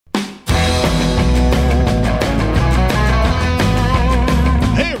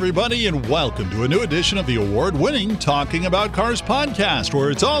everybody, and welcome to a new edition of the award-winning Talking About Cars podcast, where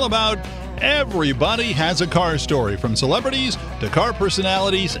it's all about everybody has a car story, from celebrities to car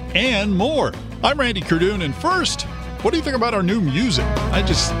personalities and more. I'm Randy Cardoon, and first, what do you think about our new music? I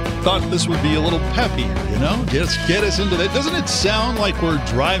just thought this would be a little peppier, you know? Just get us into that. Doesn't it sound like we're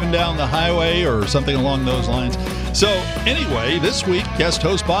driving down the highway or something along those lines? So anyway, this week, guest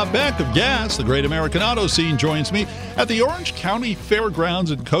host Bob Beck of GAS, the Great American Auto Scene, joins me at the Orange County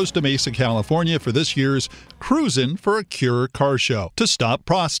Fairgrounds in Costa Mesa, California for this year's Cruisin' for a Cure car show to stop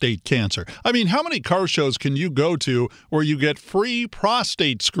prostate cancer. I mean, how many car shows can you go to where you get free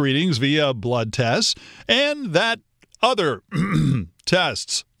prostate screenings via blood tests and that other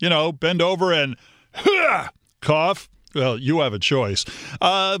tests? You know, bend over and cough. Well, you have a choice.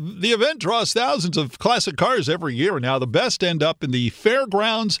 The event draws thousands of classic cars every year. Now, the best end up in the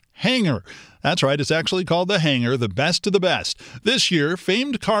Fairgrounds Hangar. That's right, it's actually called the Hangar, the best of the best. This year,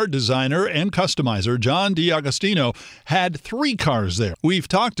 famed car designer and customizer John D'Agostino had 3 cars there. We've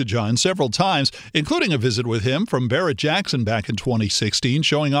talked to John several times, including a visit with him from Barrett-Jackson back in 2016,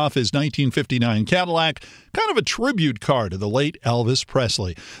 showing off his 1959 Cadillac, kind of a tribute car to the late Elvis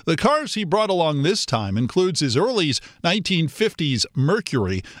Presley. The cars he brought along this time includes his early 1950s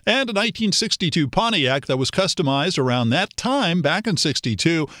Mercury and a 1962 Pontiac that was customized around that time back in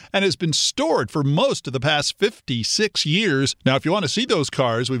 62 and has been stored for most of the past 56 years. Now, if you want to see those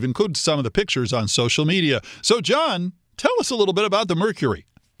cars, we've included some of the pictures on social media. So, John, tell us a little bit about the Mercury.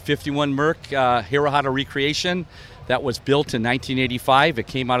 51 Merc Hirohata recreation that was built in 1985. It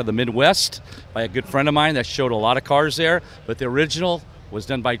came out of the Midwest by a good friend of mine that showed a lot of cars there, but the original was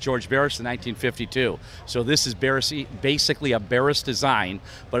done by George Barris in 1952. So this is basically a Barris design,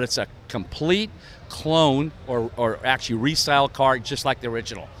 but it's a complete clone or actually restyled car just like the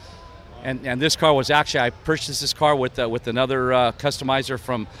original. And this car was actually, I purchased this car with another customizer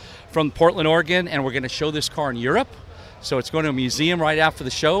from Portland, Oregon, and we're going to show this car in Europe. So it's going to a museum right after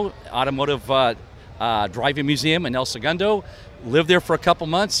the show, Automotive Driving Museum in El Segundo. Live there for a couple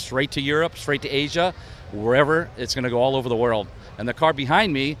months, straight to Europe, straight to Asia, wherever. It's going to go all over the world. And the car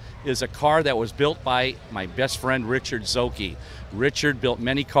behind me is a car that was built by my best friend, Richard Zoki. Richard built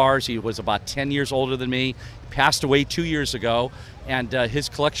many cars. He was about 10 years older than me. He passed away 2 years ago. And his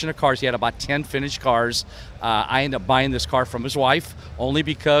collection of cars, he had about 10 finished cars. I ended up buying this car from his wife only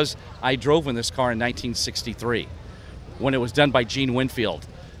because I drove in this car in 1963 when it was done by Gene Winfield,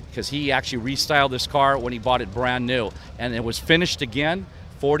 because he actually restyled this car when he bought it brand new. And it was finished again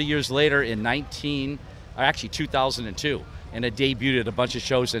 40 years later in 2002. And it debuted at a bunch of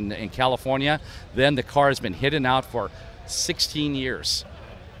shows in California. Then the car has been hidden out for 16 years.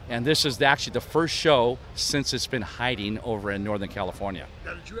 And this is actually the first show since it's been hiding over in Northern California.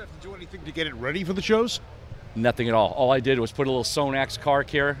 Now, did you have to do anything to get it ready for the shows? Nothing at all. All I did was put a little Sonax car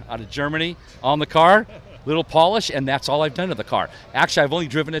care out of Germany on the car, little polish, and that's all I've done to the car. Actually, I've only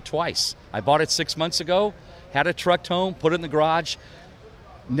driven it twice. I bought it 6 months ago, had it trucked home, put it in the garage,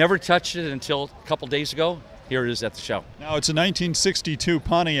 never touched it until a couple days ago. Here it is at the show. Now, it's a 1962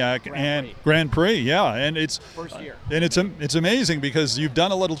 Pontiac Grand Prix, yeah, and it's first year. And it's amazing because you've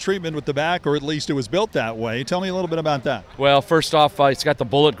done a little treatment with the back, or at least it was built that way. Tell me a little bit about that. Well, first off, it's got the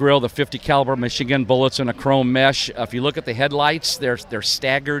bullet grill, the 50 caliber Michigan bullets and a chrome mesh. If you look at the headlights, they're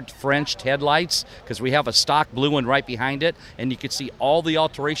staggered Frenched headlights because we have a stock blue one right behind it, and you can see all the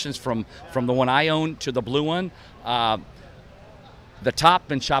alterations from the one I own to the blue one. The top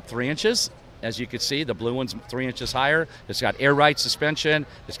been chopped 3 inches. As you can see, the blue one's 3 inches higher. It's got air ride suspension.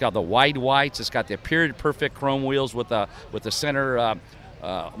 It's got the wide whites. It's got the period perfect chrome wheels with the center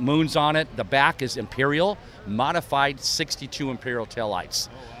moons on it. The back is Imperial, modified 62 Imperial taillights.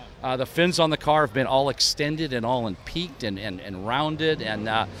 The fins on the car have been all extended and all peaked and rounded, and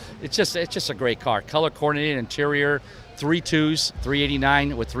it's just a great car. Color coordinated interior, 3 2s,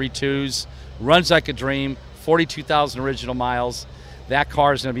 389 with 3 2s. Runs like a dream. 42,000 original miles. That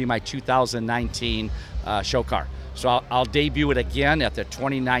car is going to be my 2019 show car. So I'll debut it again at the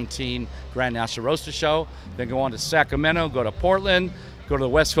 2019 Grand National Roadster Show, then go on to Sacramento, go to Portland, go to the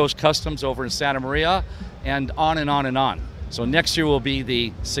West Coast Customs over in Santa Maria, and on and on and on. So next year will be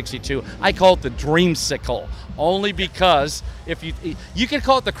the 62. I call it the Dreamsicle, only because if you can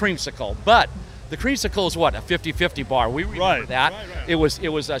call it the Creamsicle, but the Creamsicle is what, a 50-50 bar. We remember that. Right. It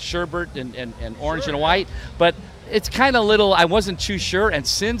was a sherbet and orange and white, but it's kind of little, I wasn't too sure, and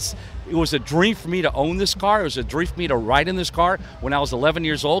since it was a dream for me to own this car, it was a dream for me to ride in this car when I was 11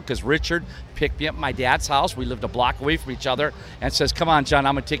 years old, because Richard picked me up at my dad's house. We lived a block away from each other, and says, come on, John,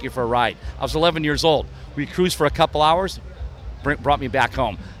 I'm going to take you for a ride. I was 11 years old. We cruised for a couple hours, brought me back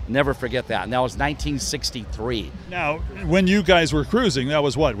home. Never forget that. And that was 1963. Now, when you guys were cruising, that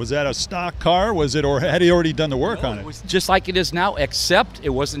was what? Was that a stock car? Was it, or had he already done the work on it? It was just like it is now, except it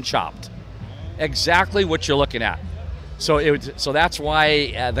wasn't chopped. Exactly what you're looking at. So that's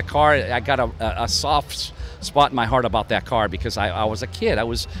why the car, I got a soft spot in my heart about that car, because I was a kid.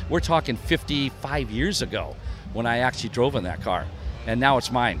 We're talking 55 years ago when I actually drove in that car, and now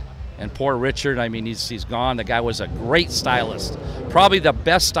it's mine. And poor Richard, I mean, he's gone. The guy was a great stylist, probably the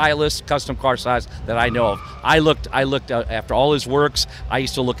best stylist, custom car size, that I know of. I looked after all his works. I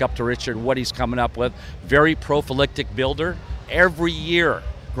used to look up to Richard, what he's coming up with. Very prolific builder. Every year,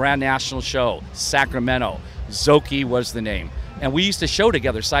 Grand National Show, Sacramento, Zoki was the name. And we used to show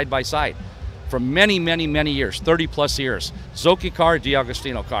together side by side for many, many, many years, 30 plus years. Zoki car,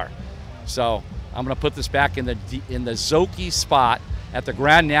 D'Agostino car. So I'm going to put this back in the Zoki spot at the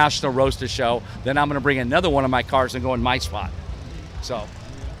Grand National Roadster Show. Then I'm going to bring another one of my cars and go in my spot. So,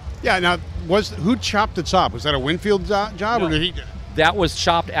 yeah. Now, who chopped the top? Was that a Winfield job, no, or did he? That was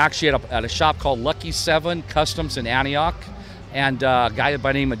chopped actually at a shop called Lucky 7 Customs in Antioch, and a guy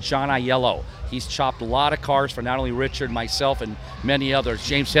by the name of John Aiello. He's chopped a lot of cars for not only Richard, myself, and many others.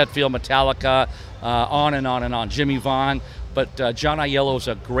 James Hetfield, Metallica, on and on and on. Jimmy Vaughn. But John Aiello is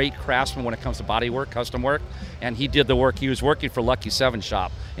a great craftsman when it comes to body work, custom work, and he did the work. He was working for Lucky 7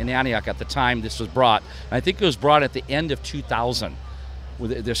 shop in Antioch at the time this was brought. And I think it was brought at the end of 2000.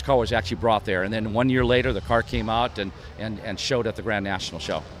 This car was actually brought there. And then 1 year later, the car came out and showed at the Grand National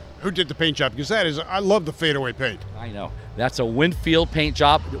Show. Who did the paint job? Because I love the fadeaway paint. I know. That's a Winfield paint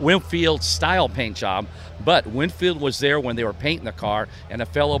job, Winfield style paint job. But Winfield was there when they were painting the car, and a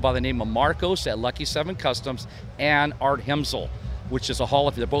fellow by the name of Marcos at Lucky 7 Customs and Art Hemsel, which is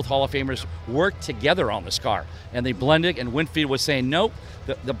they're both Hall of Famers, worked together on this car. And they blended, and Winfield was saying, nope,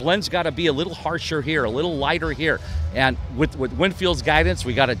 the blend's got to be a little harsher here, a little lighter here. And with Winfield's guidance,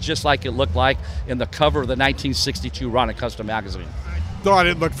 we got it just like it looked like in the cover of the 1962 Ron & Custom magazine. Thought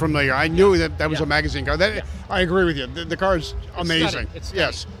it looked familiar. I knew that was a magazine car. I agree with you. The car's amazing. It's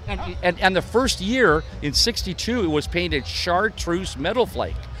yes. And the first year in '62, it was painted chartreuse metal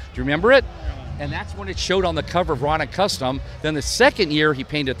flake. Do you remember it? And that's when it showed on the cover of Ron & Custom. Then the second year, he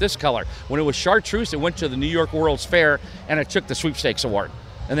painted this color. When it was chartreuse, it went to the New York World's Fair, and it took the sweepstakes award.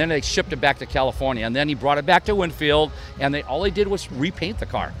 And then they shipped it back to California, and then he brought it back to Winfield, and all they did was repaint the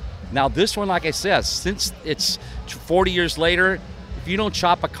car. Now this one, like I said, since it's 40 years later, if you don't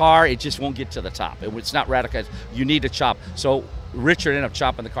chop a car, it just won't get to the top. It's not radical. You need to chop. So Richard ended up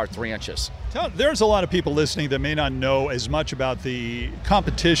chopping the car 3 inches. There's a lot of people listening that may not know as much about the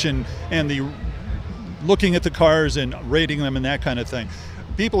competition and the looking at the cars and rating them and that kind of thing.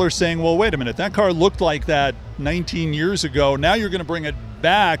 People are saying, well, wait a minute, that car looked like that 19 years ago. Now you're going to bring it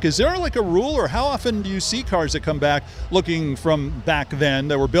back. Is there like a rule, or how often do you see cars that come back looking from back then,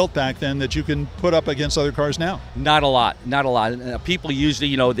 that were built back then, that you can put up against other cars now? Not a lot. People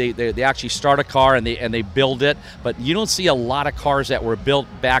usually, they actually start a car and they build it, but you don't see a lot of cars that were built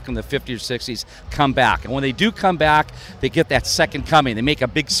back in the 50s or 60s come back. And when they do come back, they get that second coming. They make a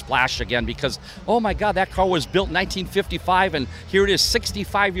big splash again because, oh my God, that car was built in 1955 and here it is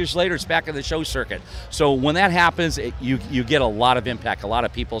 65 years later, it's back in the show circuit. So when that happens, you get a lot of impact, a lot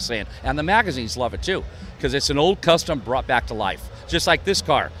of people saying, and the magazines love it too, because it's an old custom brought back to life. Just like this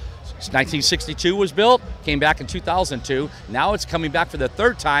car. 1962 was built, came back in 2002. Now it's coming back for the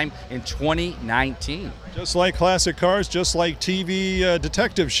third time in 2019. Just like classic cars, just like TV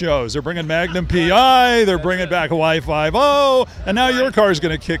detective shows. They're bringing Magnum PI, they're bringing back a Y50, and now your car's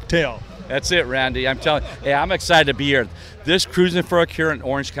going to kick tail. That's it, Randy. I'm telling you, hey, I'm excited to be here. This Cruising for a Cure in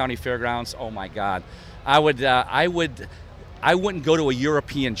Orange County Fairgrounds, oh my God. I wouldn't go to a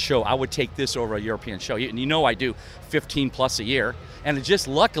European show. I would take this over a European show. And you know I do 15 plus a year. And it just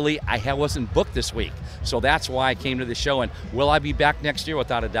luckily, I wasn't booked this week. So that's why I came to the show. And will I be back next year?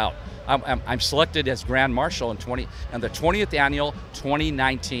 Without a doubt. I'm selected as Grand Marshal in the 20th Annual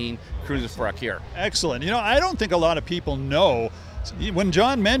 2019 Cruising for a Cure. Excellent. I don't think a lot of people know, when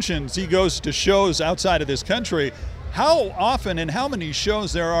John mentions he goes to shows outside of this country, how often and how many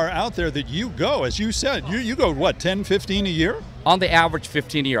shows there are out there that you go. As you said, you go, what, 10, 15 a year? On the average,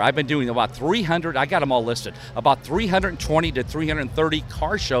 15 a year. I've been doing about 300, I got them all listed, about 320 to 330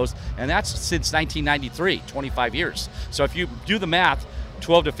 car shows, and that's since 1993, 25 years. So if you do the math,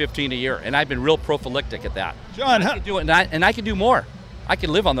 12 to 15 a year, and I've been real prolific at that. John, I can do it, and I can do more. I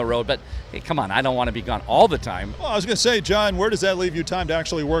can live on the road, but hey, come on, I don't want to be gone all the time. Well, I was going to say, John, where does that leave you time to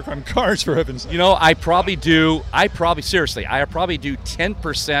actually work on cars, for heaven's sake? You know, I probably do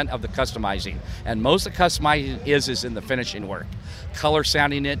 10% of the customizing. And most of the customizing is in the finishing work. Color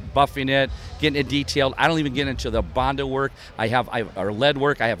sanding it, buffing it, getting it detailed. I don't even get into the Bondo work. Or lead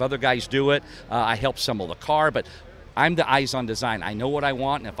work. I have other guys do it. I help assemble the car, but I'm the eyes on design. I know what I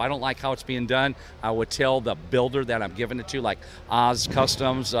want, and if I don't like how it's being done, I would tell the builder that I'm giving it to, like Oz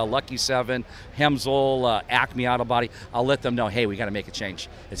Customs, Lucky 7, Hemsel, Acme Auto Body. I'll let them know, hey, we got to make a change.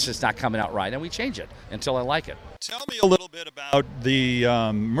 It's just not coming out right, and we change it until I like it. Tell me a little bit about the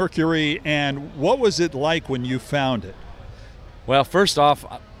Mercury, and what was it like when you found it? Well, first off,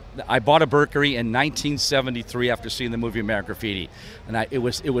 I bought a Mercury in 1973 after seeing the movie American Graffiti, and it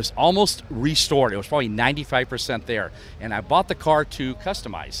was almost restored. It was probably 95% there, and I bought the car to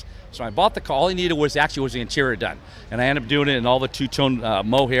customize. So I bought the car. All I needed was the interior done, and I ended up doing it in all the two-tone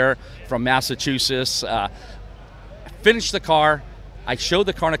mohair from Massachusetts. Finished the car. I showed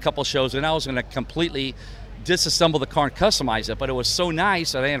the car in a couple shows, and I was going to completely disassemble the car and customize it, but it was so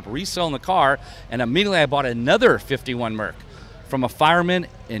nice that I ended up reselling the car, and immediately I bought another 51 Merc from a fireman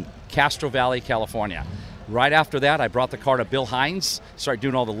in Castro Valley, California. Right after that, I brought the car to Bill Hines, started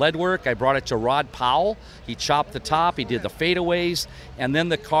doing all the lead work. I brought it to Rod Powell. He chopped the top, he did the fadeaways, and then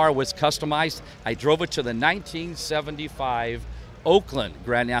the car was customized. I drove it to the 1975 Oakland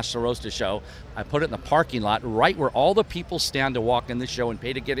Grand National Roadster Show. I put it in the parking lot right where all the people stand to walk in the show and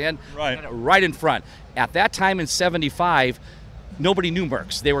pay to get in, right in front. At that time in 75, nobody knew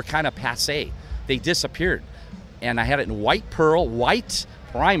Mercs. They were kind of passé. They disappeared. And I had it in white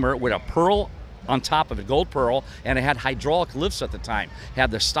primer with a pearl on top of it, gold pearl, and it had hydraulic lifts at the time.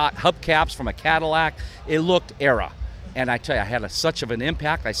 Had the stock hubcaps from a Cadillac. It looked era. And I tell you, I had such of an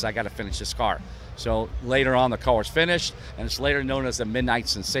impact, I said, I got to finish this car. So later on, the car was finished, and it's later known as the Midnight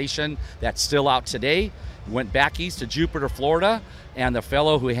Sensation. That's still out today. Went back east to Jupiter, Florida, and the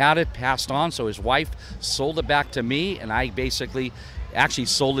fellow who had it passed on, so his wife sold it back to me, and I basically actually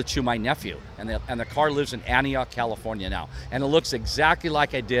sold it to my nephew, and the car lives in Antioch, California now, and it looks exactly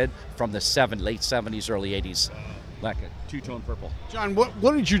like I did from the late 70s, early 80s, like a two-tone purple. John,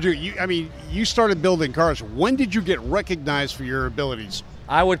 what did you do? You started building cars. When did you get recognized for your abilities?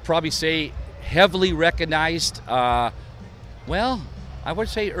 I would probably say heavily recognized. I would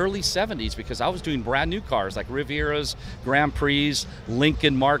say early 70s, because I was doing brand new cars like Rivieras, Grand Prix,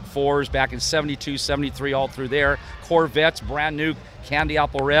 Lincoln Mark IVs back in 72, 73, all through there. Corvettes, brand new, candy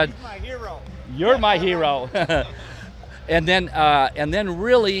apple red. You're my hero. You're my hero. and then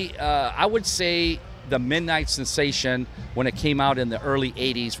really, I would say the Midnight Sensation, when it came out in the early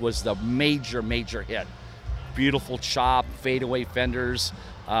 80s, was the major hit. Beautiful chop, fadeaway fenders.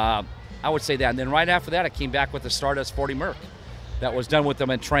 I would say that. And then right after that, I came back with the Stardust 40 Merc. That was done with the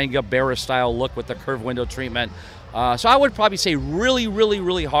Matranga Barra style look with the curved window treatment. So I would probably say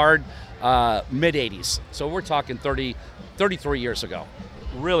really hard mid 80s. So we're talking 33 years ago.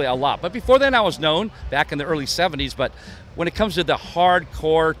 Really a lot. But before then I was known back in the early 70s. But when it comes to the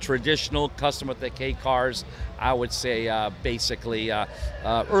hardcore traditional custom with the K cars, I would say basically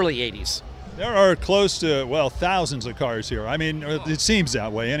early 80s. There are close to, thousands of cars here. I mean, it seems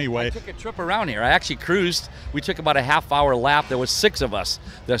that way anyway. I took a trip around here. I actually cruised. We took about a half-hour lap. There was 6 of us.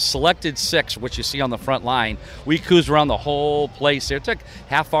 The selected 6, which you see on the front line, we cruised around the whole place here. It took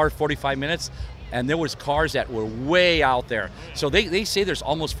half hour, 45 minutes, and there was cars that were way out there. So they say there's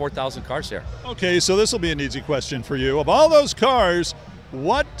almost 4,000 cars there. Okay, so this will be an easy question for you. Of all those cars,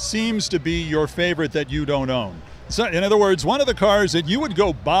 what seems to be your favorite that you don't own? So, in other words, one of the cars that you would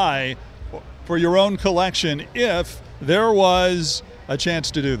go buy for your own collection if there was a chance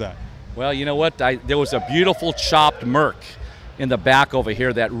to do that? Well, you know what? There was a beautiful chopped Merc in the back over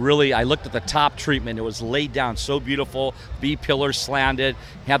here that really, I looked at the top treatment. It was laid down so beautiful, B-pillars slanted,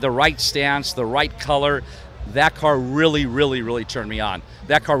 had the right stance, the right color. That car really turned me on.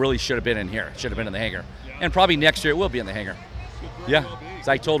 That car really should have been in here. It should have been in the hangar. Yeah. And probably next year it will be in the hangar. Yeah.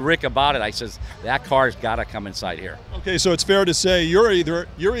 So I told Rick about it. I says, that car's got to come inside here. Okay, so it's fair to say you're either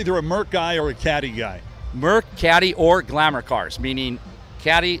a Merc guy or a Caddy guy. Merc, Caddy, or glamour cars, meaning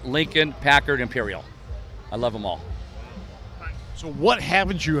Caddy, Lincoln, Packard, Imperial. I love them all. So what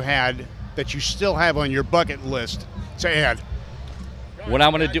haven't you had that you still have on your bucket list to add? What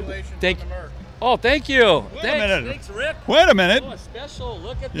I'm going to do? Thank you. Wait a minute. Thanks, Rick. Wait a minute. Oh, a special.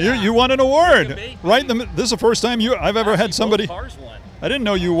 Look at that. You won an award. Right. This is the first time I've ever had somebody. Cars won. I didn't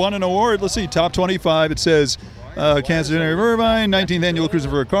know you won an award. Let's see, top 25. It says Kansas City Irvine, 19th Annual Cruising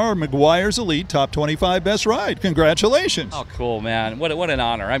for a Car, McGuire's Elite Top 25 Best Ride. Congratulations. Oh, cool, man. What an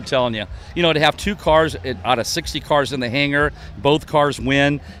honor, I'm telling you. You know, to have 2 cars out of 60 cars in the hangar, both cars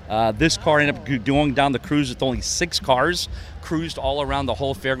win. This car ended up going down the cruise with only 6 cars, cruised all around the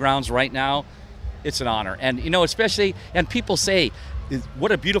whole fairgrounds right now. It's an honor. And, you know, especially, and people say,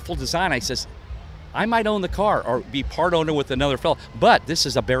 what a beautiful design. I says, I might own the car or be part owner with another fellow, but this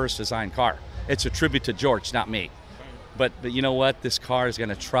is a Barris design car. It's a tribute to George, not me. But you know what? This car is going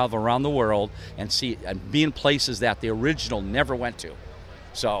to travel around the world and be in places that the original never went to.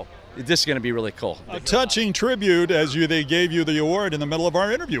 So this is going to be really cool. A touching tribute as they gave you the award in the middle of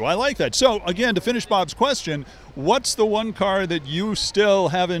our interview. I like that. So again, to finish Bob's question, what's the one car that you still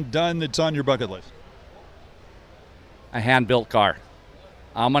haven't done that's on your bucket list? A hand-built car.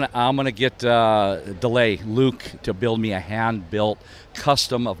 I'm gonna get Delay Luke to build me a hand-built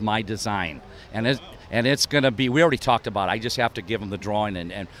custom of my design, and it's gonna be. We already talked about it. I just have to give him the drawing,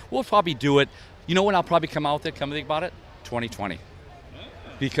 and we'll probably do it. You know when I'll probably come out with it? Come to think about it, 2020.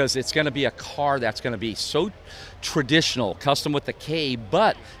 Because it's going to be a car that's going to be so traditional, custom with the K,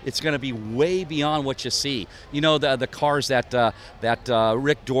 but it's going to be way beyond what you see. You know, the cars that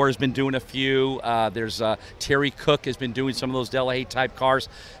Rick Dorr has been doing a few. There's Terry Cook has been doing some of those Delahaye type cars,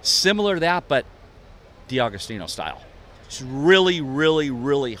 similar to that, but D'Agostino style. It's really, really,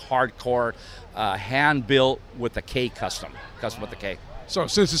 really hardcore, hand built with the K custom with the K. So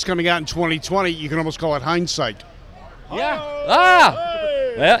since it's coming out in 2020, you can almost call it hindsight. Yeah.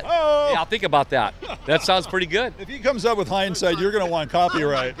 Yeah, I'll think about that. That sounds pretty good. If he comes up with hindsight, you're going to want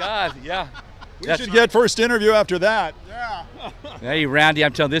copyright. Oh God, yeah. We should get first interview after that. Yeah. Hey, Randy,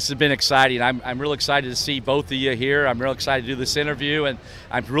 I'm telling you, this has been exciting. I'm real excited to see both of you here. I'm real excited to do this interview, and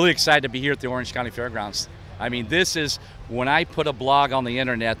I'm really excited to be here at the Orange County Fairgrounds. I mean, this is, when I put a blog on the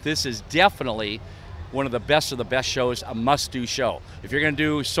internet, this is definitely one of the best shows, a must-do show. If you're going to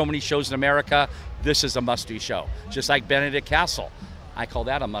do so many shows in America, this is a must-do show. Just like Benedict Castle. I call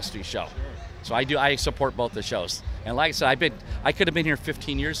that a must-do show. So I support both the shows. And like I said, I could have been here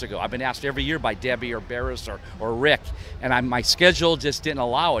 15 years ago. I've been asked every year by Debbie or Barris or Rick, and my schedule just didn't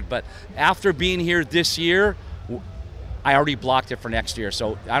allow it. But after being here this year, I already blocked it for next year.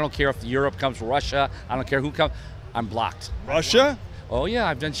 So I don't care if Europe comes, Russia, I don't care who comes, I'm blocked. Russia? Oh yeah,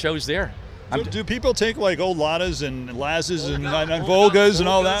 I've done shows there. So do people take like old Ladas and Lazes and Volgas and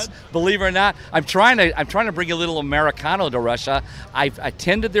all that? Believe it or not, I'm trying to bring a little Americano to Russia. I've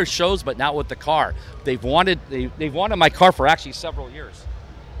attended their shows, but not with the car. They've wanted my car for actually several years.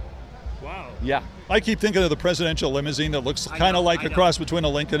 Wow. Yeah. I keep thinking of the presidential limousine that looks kind of like a cross between a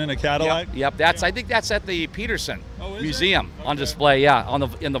Lincoln and a Cadillac. Yep. I think that's at the Peterson Museum on display. Yeah,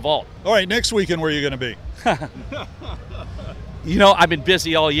 in the vault. All right, next weekend where are you going to be? You know, I've been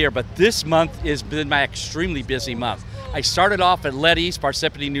busy all year, but this month has been my extremely busy month. I started off at Letty's,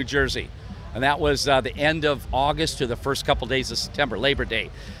 Parsippany, New Jersey, and that was the end of August to the first couple days of September, Labor Day.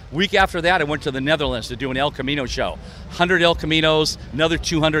 Week after that, I went to the Netherlands to do an El Camino show. 100 El Caminos, another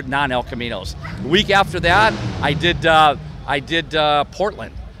 200 non-El Caminos. The week after that, I did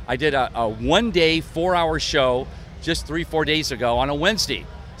Portland. I did a one-day, 4-hour show just 3-4 days ago on a Wednesday.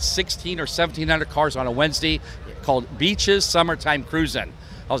 1,600 or 1,700 cars on a Wednesday, called Beaches Summertime Cruising.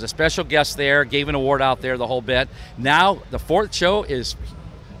 I was a special guest there, gave an award out there, the whole bit. Now, the 4th show is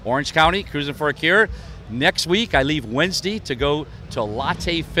Orange County, Cruising for a Cure. Next week, I leave Wednesday to go to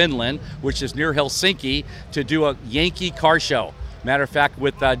Lahti, Finland, which is near Helsinki, to do a Yankee car show. Matter of fact,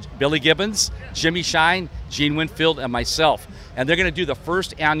 with Billy Gibbons, Jimmy Shine, Gene Winfield, and myself. And they're going to do the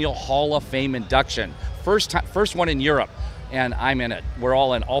first annual Hall of Fame induction. First one in Europe. And I'm in it. We're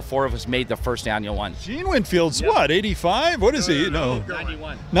all in. All 4 of us made the first annual one. Gene Winfield's what, 85? What is he? No.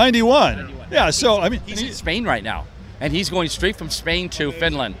 91. 91. Yeah, so, I mean. He's in Spain right now. And he's going straight from Spain to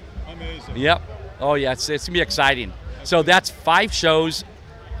Finland. Amazing. Yep. Oh, yeah, it's going to be exciting. So that's 5 shows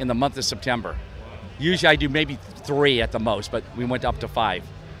in the month of September. Usually I do maybe 3 at the most, but we went up to 5.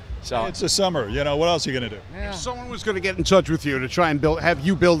 So it's the summer. You know, what else are you going to do? Yeah. If someone was going to get in touch with you to try and have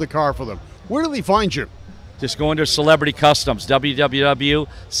you build a car for them, where do they find you? Just go into Celebrity Customs,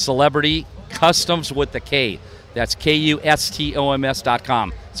 www.celebritycustoms with the K. That's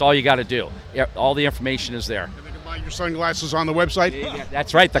KUSTOMS.com. That's all you got to do. All the information is there. And they can buy your sunglasses on the website? Yeah,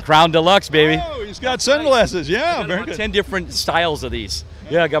 that's right, the Crown Deluxe, baby. Oh, he's got sunglasses. Yeah, very good. 10 different styles of these.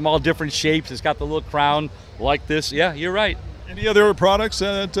 Yeah, I got them all different shapes. It's got the little crown like this. Yeah, you're right. Any other products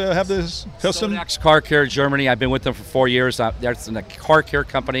that have this custom? Sonax Car Care Germany. I've been with them for 4 years. That's a car care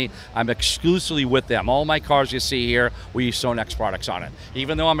company. I'm exclusively with them. All my cars you see here, we use Sonax products on it.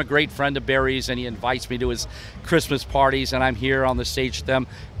 Even though I'm a great friend of Barry's and he invites me to his Christmas parties and I'm here on the stage with them,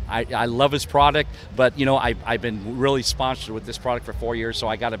 I love his product, but you know, I've been really sponsored with this product for 4 years, so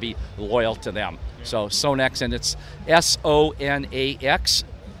I got to be loyal to them. So Sonax, and it's SONAX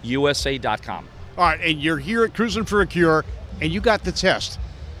USA.com. All right, and you're here at Cruising for a Cure, and you got the test.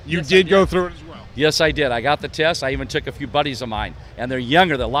 You Yes, did go through it as well. Yes, I did. I got the test. I even took a few buddies of mine, and they're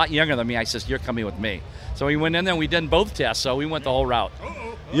younger, they're a lot younger than me. I says, you're coming with me. So we went in there and we did both tests, so we went the whole route.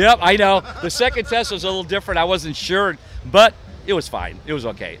 Yep, I know. The second test was a little different. I wasn't sure, but it was fine. It was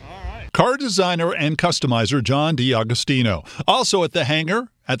okay. Car designer and customizer John D'Agostino. Also at the hangar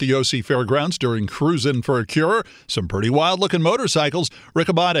at the OC Fairgrounds during Cruisin' for a Cure. Some pretty wild-looking motorcycles. Rick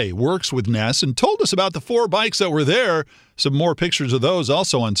Abate works with Ness and told us about the 4 bikes that were there. Some more pictures of those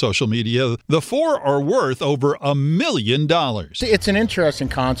also on social media. The 4 are worth over $1 million. It's an interesting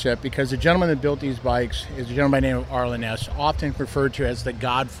concept because the gentleman that built these bikes is a gentleman by the name of Arlen Ness, often referred to as the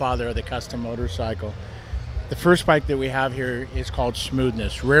godfather of the custom motorcycle. The first bike that we have here is called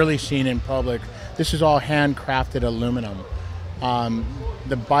Smoothness, rarely seen in public. This is all handcrafted aluminum.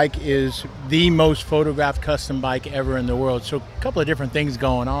 The bike is the most photographed custom bike ever in the world. So a couple of different things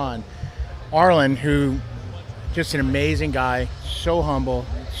going on. Arlen, who just an amazing guy, so humble,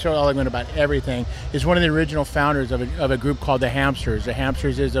 so eloquent about everything, is one of the original founders of a group called the Hamsters. The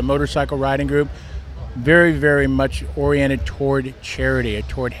Hamsters is a motorcycle riding group, very, very much oriented toward charity,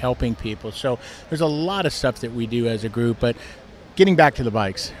 toward helping people. So there's a lot of stuff that we do as a group, but getting back to the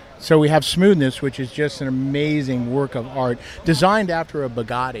bikes. So we have Smoothness, which is just an amazing work of art, designed after a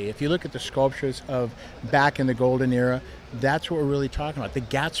Bugatti. If you look at the sculptures of back in the golden era, that's what we're really talking about, the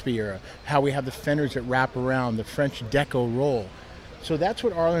Gatsby era, how we have the fenders that wrap around, the French Deco roll. So that's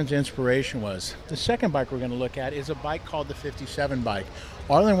what Arlen's inspiration was. The second bike we're going to look at is a bike called the 57 bike.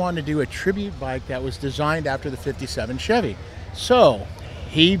 Arlen wanted to do a tribute bike that was designed after the 57 Chevy. So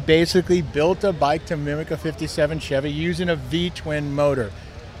he basically built a bike to mimic a 57 Chevy using a V-twin motor.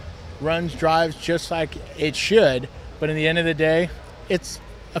 Runs, drives just like it should, but in the end of the day, it's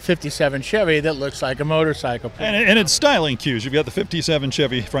a 57 Chevy that looks like a motorcycle. And it's styling cues. You've got the 57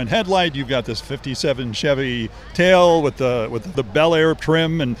 Chevy front headlight. You've got this 57 Chevy tail with the Bel Air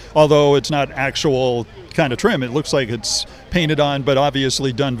trim. And although it's not actual kind of trim, it looks like it's painted on, but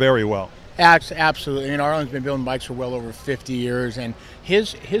obviously done very well. Absolutely. I mean, Arlen's been building bikes for well over 50 years, and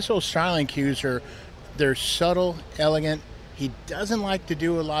his whole styling cues they're subtle, elegant. He doesn't like to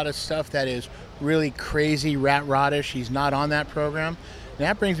do a lot of stuff that is really crazy, rat rodish. He's not on that program. And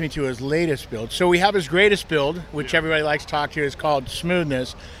that brings me to his latest build. So we have his greatest build, which everybody likes to talk to, is called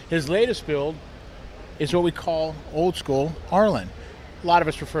Smoothness. His latest build is what we call old school Arlen. A lot of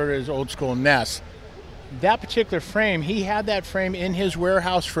us refer to it as old school Ness. That particular frame, he had that frame in his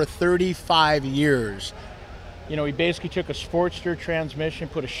warehouse for 35 years. You know, he basically took a Sportster transmission,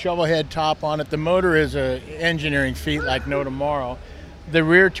 put a shovel head top on it. The motor is an engineering feat like no tomorrow. The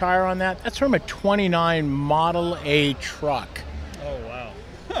rear tire on that's from a 29 Model A truck. Oh, wow.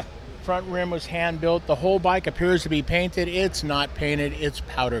 Front rim was hand built. The whole bike appears to be painted. It's not painted, it's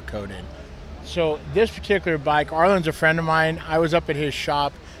powder coated. So this particular bike, Arlen's a friend of mine. I was up at his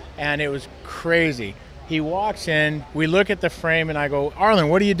shop and it was crazy. He walks in, we look at the frame and I go, Arlen,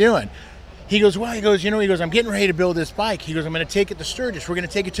 what are you doing? He goes, I'm getting ready to build this bike. He goes, I'm going to take it to Sturgis. We're going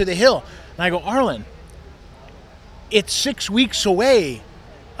to take it to the hill. And I go, Arlen, it's 6 weeks away.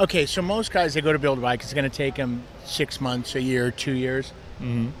 Okay, so most guys, they go to build a bike, it's going to take them 6 months, a year, 2 years.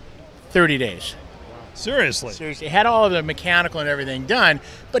 30 days. Seriously? Had all of the mechanical and everything done,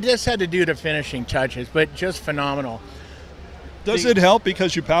 but just had to do the finishing touches, but just phenomenal. Does it help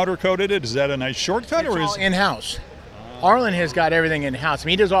because you powder coated it? Is that a nice shortcut? It's or all is in-house. Arlen has got everything in-house. I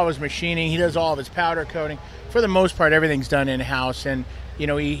mean, he does all his machining, he does all of his powder coating. For the most part, everything's done in-house, and you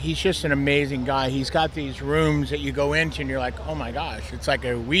know, he's just an amazing guy. He's got these rooms that you go into and you're like, oh my gosh, it's like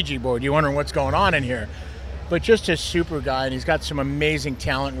a Ouija board. You're wondering what's going on in here. But just a super guy, and he's got some amazing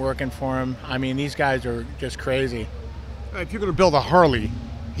talent working for him. I mean, these guys are just crazy. If you're going to build a Harley,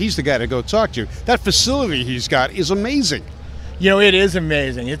 he's the guy to go talk to. That facility he's got is amazing. You know, it is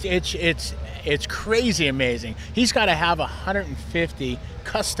amazing. It's crazy amazing. He's got to have 150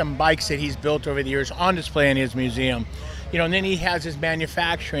 custom bikes that he's built over the years on display in his museum. You know, and then he has his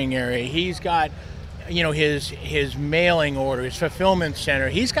manufacturing area. He's got, you know, his mailing order, his fulfillment center.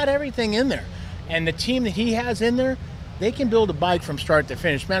 He's got everything in there. And the team that he has in there, they can build a bike from start to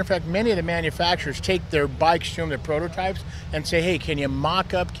finish. Matter of fact, many of the manufacturers take their bikes, show them their prototypes, and say, hey, can you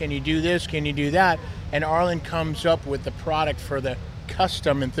mock up? Can you do this? Can you do that? And Arlen comes up with the product for the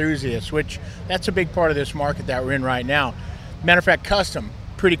custom enthusiasts, which that's a big part of this market that we're in right now. Matter of fact, custom,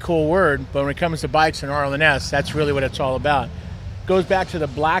 pretty cool word, but when it comes to bikes and Arlen S, that's really what it's all about. Goes back to the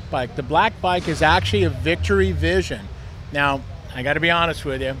black bike. The black bike is actually a Victory Vision. Now, I got to be honest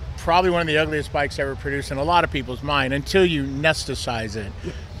with you, probably one of the ugliest bikes ever produced in a lot of people's mind until you anestheticize it.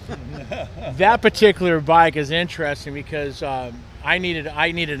 That particular bike is interesting because I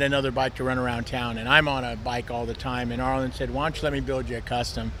needed another bike to run around town, and I'm on a bike all the time. And Arlen said, "Why don't you let me build you a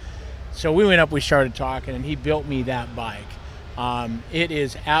custom?" So we went up, we started talking, and he built me that bike. It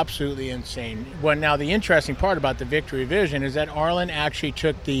is absolutely insane. Well, now the interesting part about the Victory Vision is that Arlen actually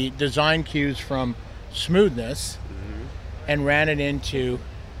took the design cues from Smoothness and ran it into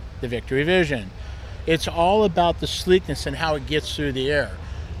the Victory Vision. It's all about the sleekness and how it gets through the air.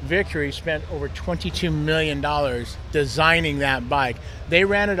 Victory spent over $22 million designing that bike. They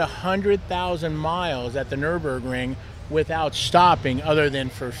ran it 100,000 miles at the Nürburgring without stopping other than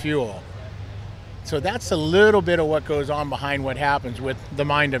for fuel. So that's a little bit of what goes on behind what happens with the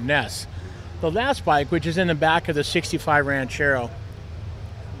mind of Ness. The last bike, which is in the back of the 65 Ranchero,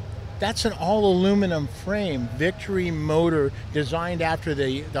 that's an all aluminum frame Victory motor designed after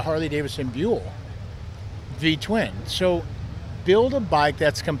the Harley-Davidson Buell V-twin. So build a bike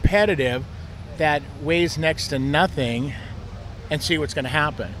that's competitive, that weighs next to nothing, and see what's going to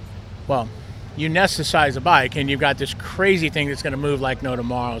happen. Well, you anesthetize a bike and you've got this crazy thing that's going to move like no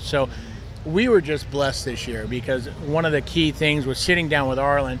tomorrow. So we were just blessed this year because one of the key things was sitting down with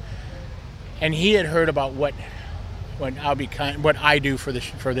Arlen, and he had heard about what I do for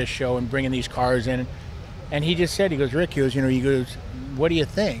this show and bringing these cars in, and he just said, he goes, "Rick," he goes, "What do you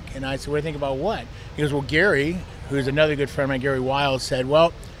think?" And I said, "What do you think about what?" He goes, "Well, Gary, who's another good friend of mine, Gary Wiles, said,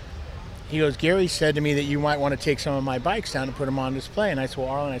 well," he goes, "Gary said to me that you might want to take some of my bikes down and put them on display." And I said, "Well,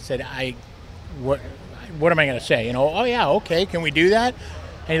 Arlen," I said, what am I going to say? "Oh yeah, okay, can we do that?"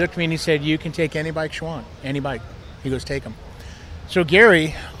 And he looked at me and he said, "You can take any bikes you want, any bike." He goes, "Take them." So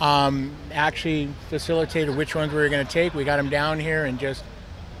Gary actually facilitated which ones we were going to take. We got them down here and just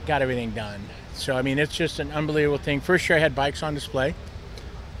got everything done. So, I mean, it's just an unbelievable thing. First year I had bikes on display.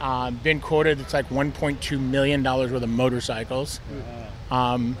 Been quoted, it's like $1.2 million worth of motorcycles.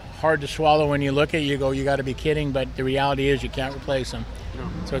 Hard to swallow when you look at it. You go, you got to be kidding, but the reality is you can't replace them. No.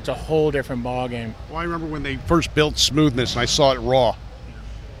 So it's a whole different ball game. Well, I remember when they first built Smoothness and I saw it raw.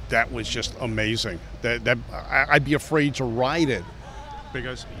 That was just amazing. I'd be afraid to ride it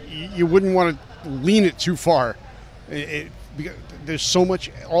because you wouldn't want to lean it too far. Because there's so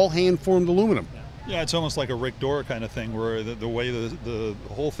much all hand-formed aluminum. Yeah, it's almost like a Rick Dorr kind of thing where the way the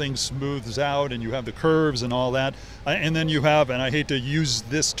whole thing smooths out and you have the curves and all that. And then you have, and I hate to use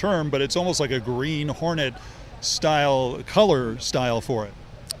this term, but it's almost like a Green Hornet style, color style for it.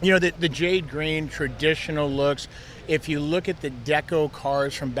 You know, the jade green traditional looks, if you look at the deco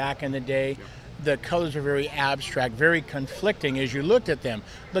cars from back in the day, the colors are very abstract, very conflicting as you looked at them.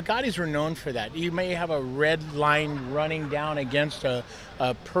 Bugattis were known for that. You may have a red line running down against a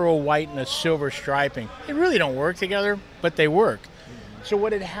pearl white and a silver striping. They really don't work together, but they work. So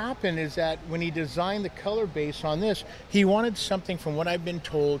what had happened is that when he designed the color base on this, he wanted something, from what I've been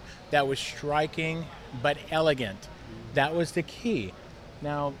told, that was striking but elegant. That was the key.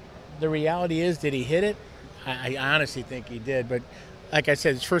 Now, the reality is, did he hit it? I honestly think he did, but like I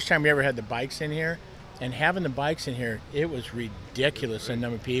said, it's the first time we ever had the bikes in here, and having the bikes in here, it was ridiculous, the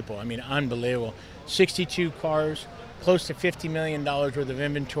number of people. I mean, unbelievable. 62 cars, close to $50 million worth of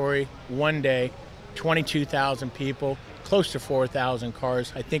inventory, one day, 22,000 people, close to 4,000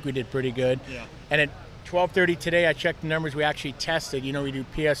 cars. I think we did pretty good. Yeah. And at 12:30 today, I checked the numbers. We actually tested. You know, we do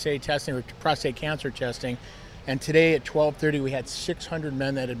PSA testing or prostate cancer testing. And today at 12:30, we had 600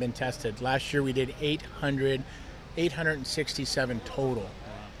 men that had been tested. Last year, we did 867 total.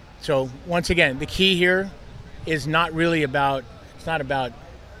 So once again, the key here is not really about, it's not about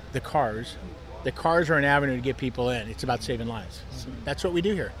the cars. The cars are an avenue to get people in. It's about saving lives. So that's what we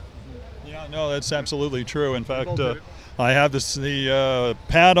do here. Yeah, no, that's absolutely true. In fact, I have the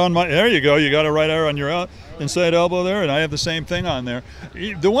pad on my, there you go, you got it right there on your inside elbow there, and I have the same thing on there.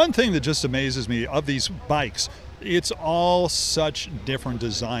 The one thing that just amazes me of these bikes, it's all such different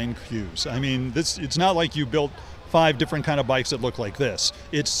design cues. I mean, it's not like you built 5 different kind of bikes that look like this.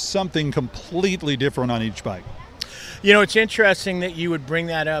 It's something completely different on each bike. You know, it's interesting that you would bring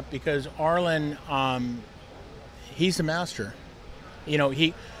that up because Arlen, he's the master. You know,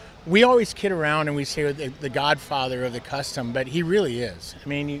 we always kid around and we say the godfather of the custom, but he really is. I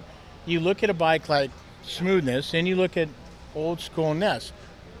mean, you look at a bike like Smoothness and you look at old school Ness,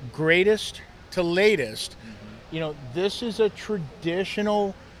 greatest to latest. You know, this is a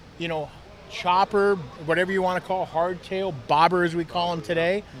traditional, you know, chopper, whatever you want to call, hardtail, bobber as we call them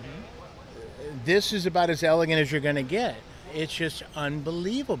today. This is about as elegant as you're going to get. It's just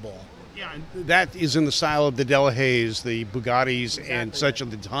unbelievable. Yeah, that is in the style of the Delahaye's, the Bugattis, exactly, and such at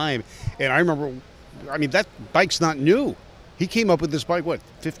the time. And I remember, I mean, that bike's not new. He came up with this bike, what,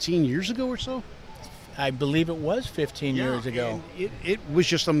 15 years ago or so? I believe it was 15 years ago. And it was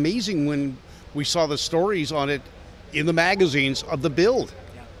just amazing when we saw the stories on it in the magazines of the build.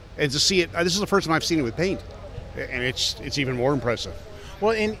 Yeah. And to see it, this is the first time I've seen it with paint. And it's even more impressive.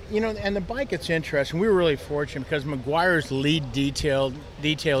 Well, and and the bike, it's interesting. We were really fortunate because McGuire's lead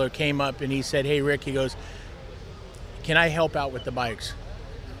detailer came up and he said, "Hey, Rick," he goes, "can I help out with the bikes?"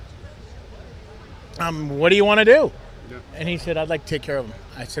 What do you want to do? Yeah. And he said, "I'd like to take care of them."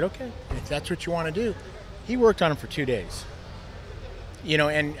 I said, "Okay, if that's what you want to do." He worked on them for 2 days.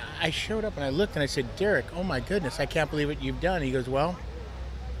 And I showed up and I looked and I said, "Derek, oh my goodness, I can't believe what you've done." He goes, "Well,"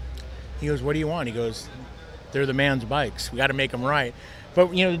 he goes, "what do you want?" He goes, "They're the man's bikes. We got to make them right."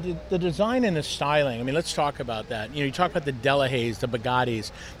 But, the design and the styling, I mean, let's talk about that. You talk about the Delahaye's, the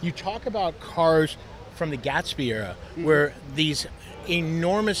Bugattis. You talk about cars from the Gatsby era where these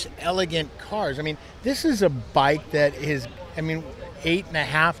enormous, elegant cars. I mean, this is a bike that is,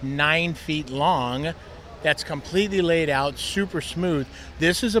 8.5, 9 feet long, that's completely laid out, super smooth.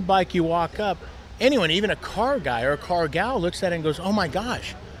 This is a bike you walk up, anyone, even a car guy or a car gal looks at it and goes, "Oh my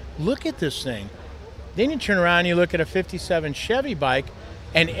gosh, look at this thing." Then you turn around and you look at a 57 Chevy bike,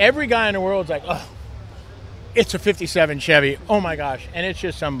 and every guy in the world's like, "Oh, it's a 57 Chevy. Oh my gosh." And it's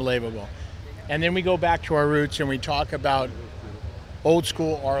just unbelievable. And then we go back to our roots and we talk about old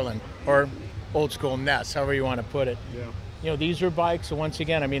school Arlen or old school Ness, however you want to put it. Yeah. These are bikes, so once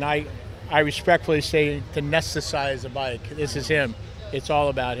again, I respectfully say to Nessicize a bike. This is him. It's all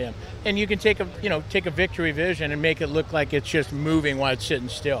about him. And you can take a Victory Vision and make it look like it's just moving while it's sitting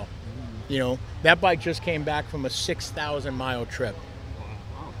still. That bike just came back from a 6,000-mile trip.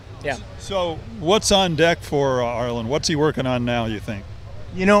 Yeah. So what's on deck for Arlen? What's he working on now, you think?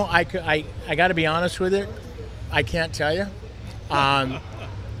 I got to be honest with it. I can't tell you.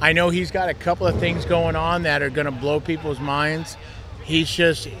 I know he's got a couple of things going on that are going to blow people's minds. He's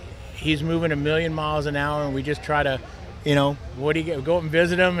moving 1,000,000 miles an hour, and we just try to, go up and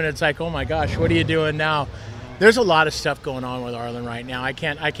visit him, and it's like, oh my gosh, what are you doing now? There's a lot of stuff going on with Arlen right now. I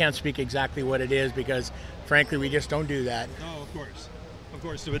can't speak exactly what it is because, frankly, we just don't do that. No, of course.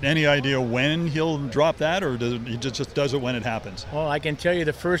 But any idea when he'll drop that, or he just does it when it happens? Well, I can tell you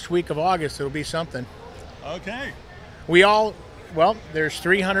the first week of August it'll be something. Okay.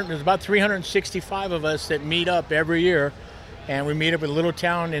 There's about 365 of us that meet up every year, and we meet up at a little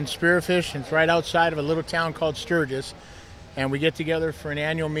town in Spearfish. It's right outside of a little town called Sturgis. And we get together for an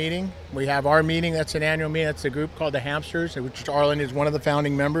annual meeting. We have our meeting, that's an annual meeting. That's a group called the Hamsters, which Arlen is one of the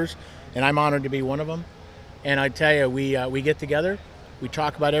founding members, and I'm honored to be one of them. And I tell you, we get together, we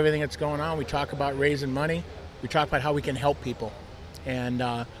talk about everything that's going on, we talk about raising money, we talk about how we can help people. And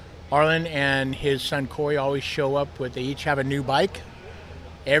Arlen and his son Corey always show up they each have a new bike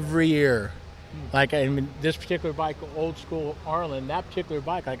every year. This particular bike, old school Arlen, that particular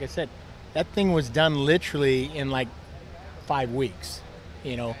bike, like I said, that thing was done literally in 5 weeks.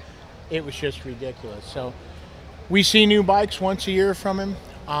 It was just ridiculous. So we see new bikes once a year from him.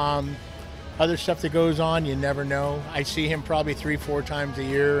 Other stuff that goes on, you never know. I see him probably 3-4 times a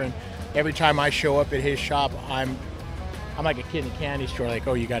year, and every time I show up at his shop, I'm like a kid in a candy store, like,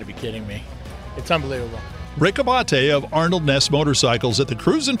 oh, you got to be kidding me. It's unbelievable. Rick Abate of Arnold Ness Motorcycles at the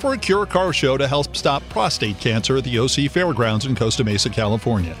Cruisin' for a Cure car show to help stop prostate cancer at the OC Fairgrounds in Costa Mesa,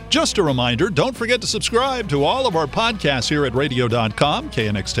 California. Just a reminder, don't forget to subscribe to all of our podcasts here at radio.com,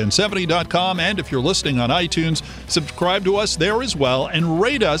 knx1070.com, and if you're listening on iTunes, subscribe to us there as well and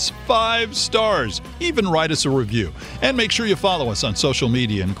rate us 5 stars. Even write us a review. And make sure you follow us on social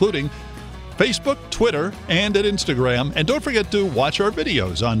media, including Facebook, Twitter, and at Instagram. And don't forget to watch our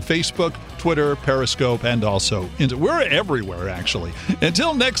videos on Facebook, Twitter, Periscope, and also we're everywhere, actually.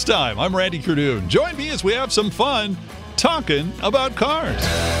 Until next time, I'm Randy Cardoon. Join me as we have some fun talking about cars.